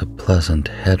has a pleasant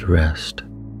headrest.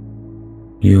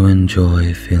 You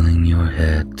enjoy feeling your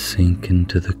head sink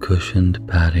into the cushioned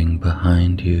padding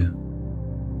behind you.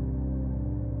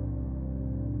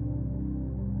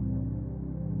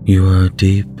 You are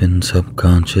deep in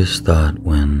subconscious thought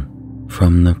when,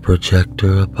 from the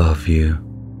projector above you,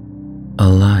 a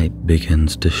light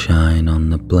begins to shine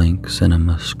on the blank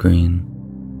cinema screen.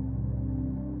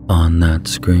 On that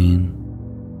screen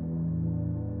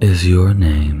is your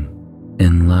name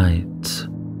in lights.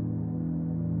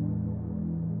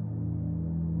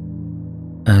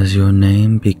 As your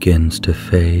name begins to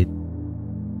fade,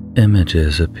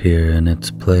 images appear in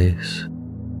its place.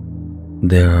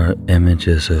 There are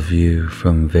images of you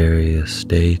from various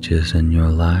stages in your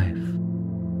life.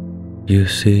 You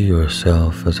see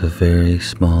yourself as a very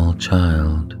small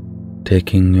child,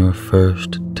 taking your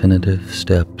first tentative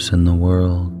steps in the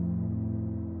world.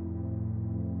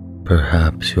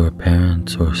 Perhaps your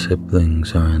parents or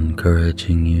siblings are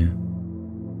encouraging you.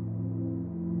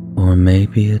 Or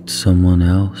maybe it's someone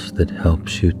else that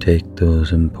helps you take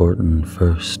those important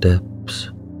first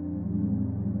steps.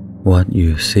 What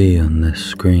you see on this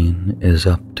screen is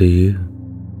up to you.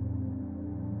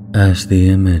 As the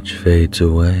image fades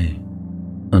away,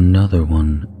 another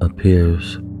one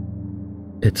appears.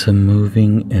 It's a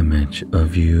moving image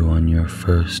of you on your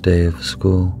first day of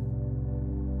school.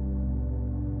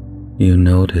 You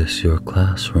notice your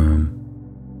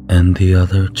classroom and the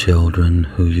other children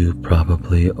who you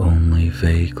probably only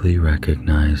vaguely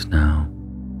recognize now.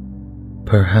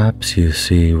 Perhaps you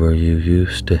see where you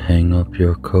used to hang up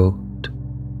your coat.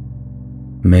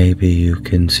 Maybe you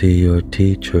can see your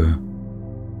teacher.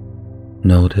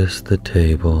 Notice the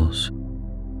tables,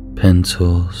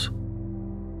 pencils,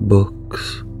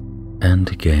 books,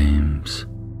 and games.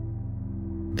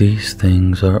 These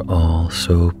things are all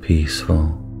so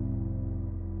peaceful.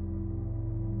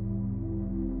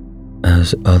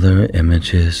 As other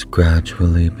images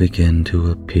gradually begin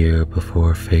to appear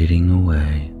before fading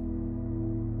away,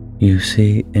 you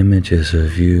see images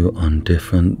of you on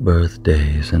different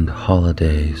birthdays and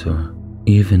holidays, or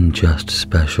even just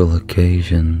special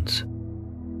occasions.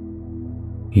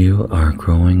 You are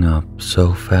growing up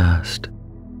so fast.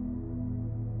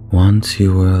 Once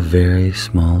you were a very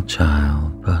small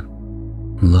child, but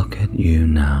look at you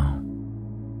now.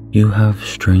 You have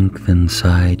strength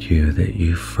inside you that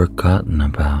you've forgotten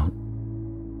about.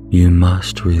 You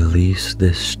must release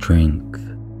this strength.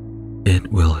 It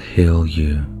will heal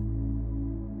you.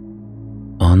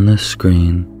 On the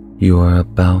screen, you are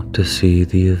about to see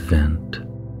the event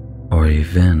or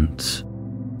events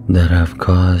that have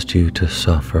caused you to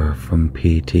suffer from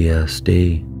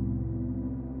PTSD.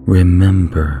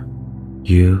 Remember,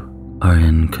 you are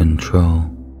in control.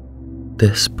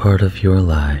 This part of your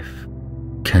life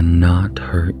cannot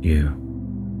hurt you.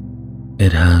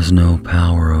 It has no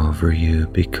power over you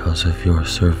because of your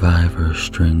survivor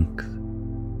strength.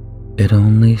 It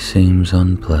only seems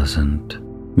unpleasant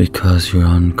because your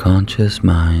unconscious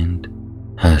mind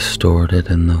has stored it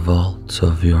in the vaults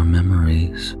of your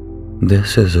memories.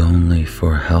 This is only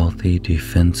for healthy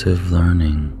defensive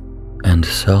learning and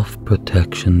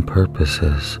self-protection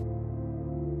purposes.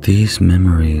 These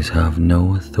memories have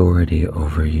no authority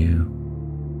over you,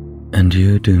 and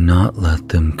you do not let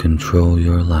them control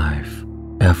your life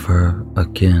ever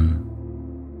again.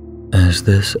 As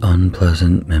this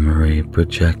unpleasant memory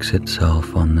projects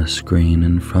itself on the screen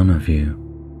in front of you,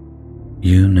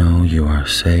 you know you are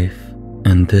safe,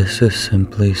 and this is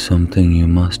simply something you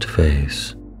must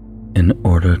face in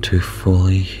order to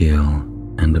fully heal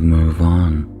and move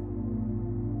on.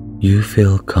 You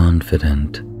feel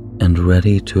confident and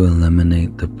ready to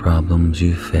eliminate the problems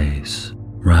you face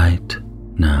right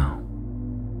now.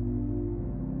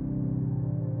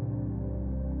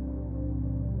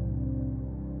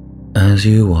 As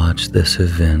you watch this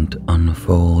event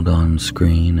unfold on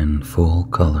screen in full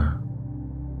color,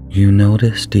 you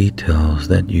notice details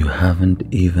that you haven't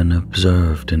even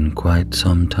observed in quite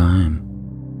some time.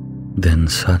 Then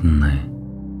suddenly,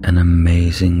 an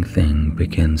amazing thing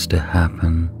begins to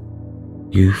happen.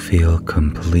 You feel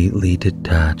completely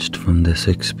detached from this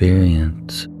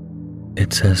experience.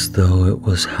 It's as though it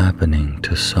was happening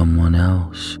to someone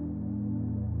else.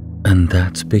 And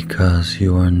that's because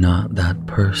you are not that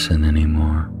person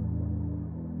anymore.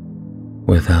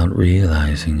 Without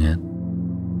realizing it,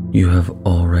 you have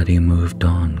already moved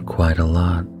on quite a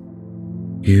lot.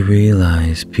 You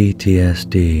realize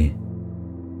PTSD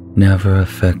never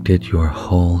affected your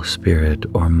whole spirit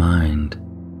or mind.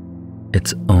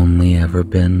 It's only ever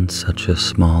been such a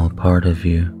small part of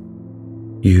you.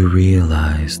 You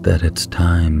realize that it's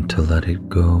time to let it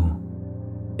go.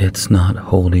 It's not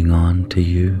holding on to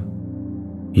you.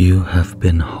 You have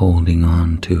been holding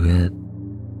on to it.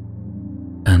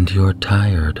 And you're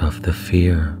tired of the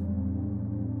fear.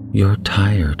 You're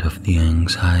tired of the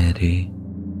anxiety.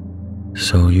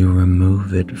 So you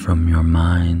remove it from your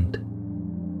mind.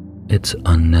 It's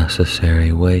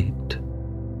unnecessary weight.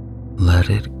 Let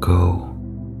it go.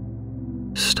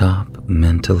 Stop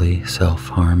mentally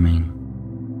self-harming.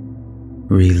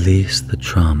 Release the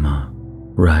trauma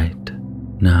right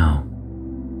now.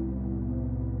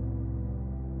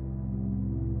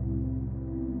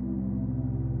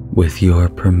 With your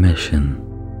permission,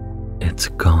 it's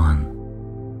gone.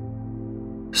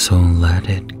 So let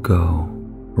it go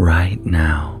right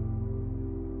now.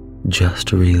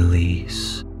 Just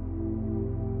release.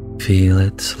 Feel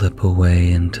it slip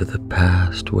away into the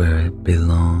past where it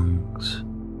belongs.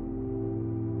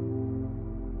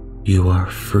 You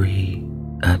are free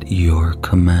at your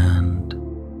command.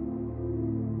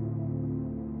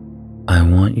 I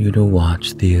want you to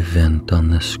watch the event on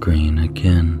the screen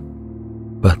again,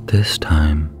 but this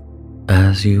time,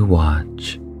 as you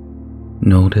watch,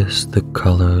 notice the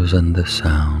colors and the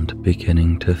sound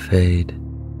beginning to fade.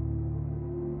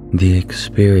 The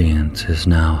experience is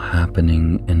now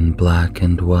happening in black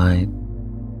and white.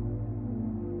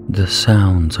 The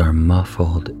sounds are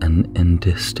muffled and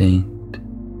indistinct.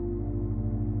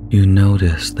 You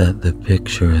notice that the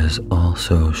picture is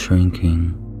also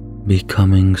shrinking.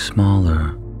 becoming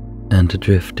smaller and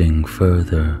drifting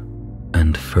further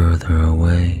and further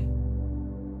away.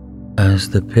 As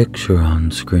the picture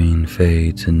on screen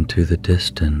fades into the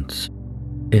distance,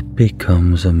 it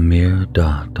becomes a mere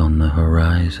dot on the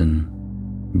horizon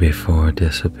before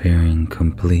disappearing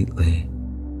completely.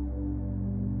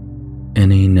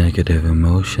 Any negative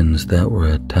emotions that were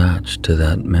attached to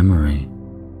that memory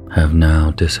have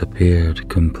now disappeared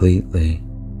completely.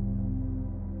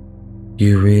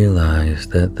 You realize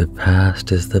that the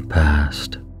past is the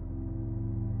past,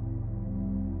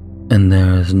 and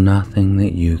there is nothing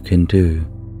that you can do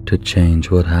to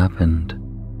change what happened.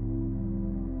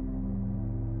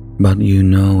 But you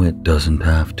know it doesn't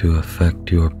have to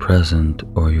affect your present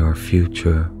or your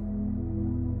future.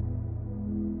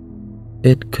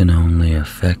 It can only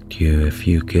affect you if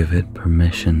you give it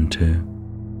permission to.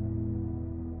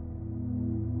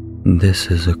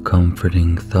 This is a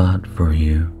comforting thought for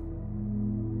you.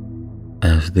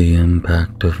 As the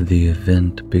impact of the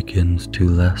event begins to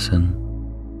lessen,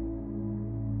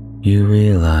 you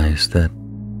realize that,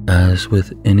 as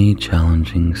with any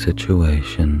challenging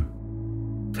situation,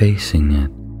 facing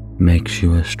it makes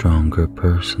you a stronger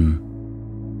person.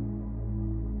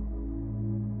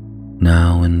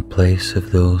 Now, in place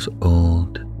of those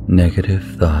old negative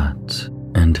thoughts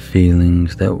and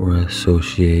feelings that were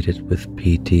associated with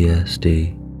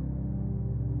PTSD,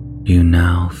 you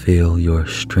now feel your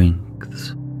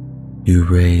strengths. You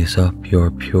raise up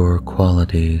your pure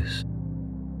qualities,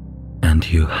 and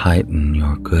you heighten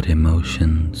your good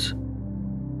emotions.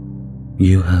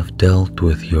 You have dealt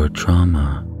with your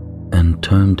trauma and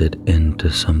turned it into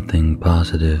something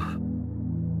positive.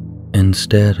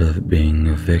 Instead of being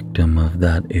a victim of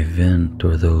that event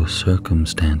or those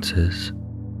circumstances,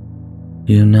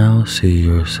 you now see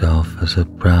yourself as a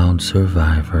proud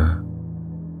survivor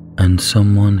and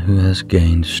someone who has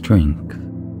gained strength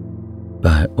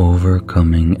by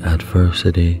overcoming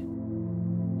adversity.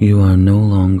 You are no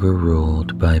longer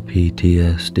ruled by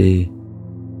PTSD.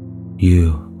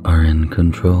 You are in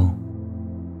control.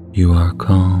 You are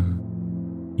calm.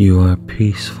 You are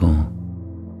peaceful.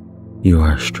 You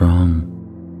are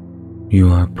strong.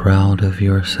 You are proud of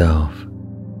yourself,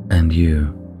 and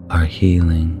you are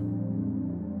healing.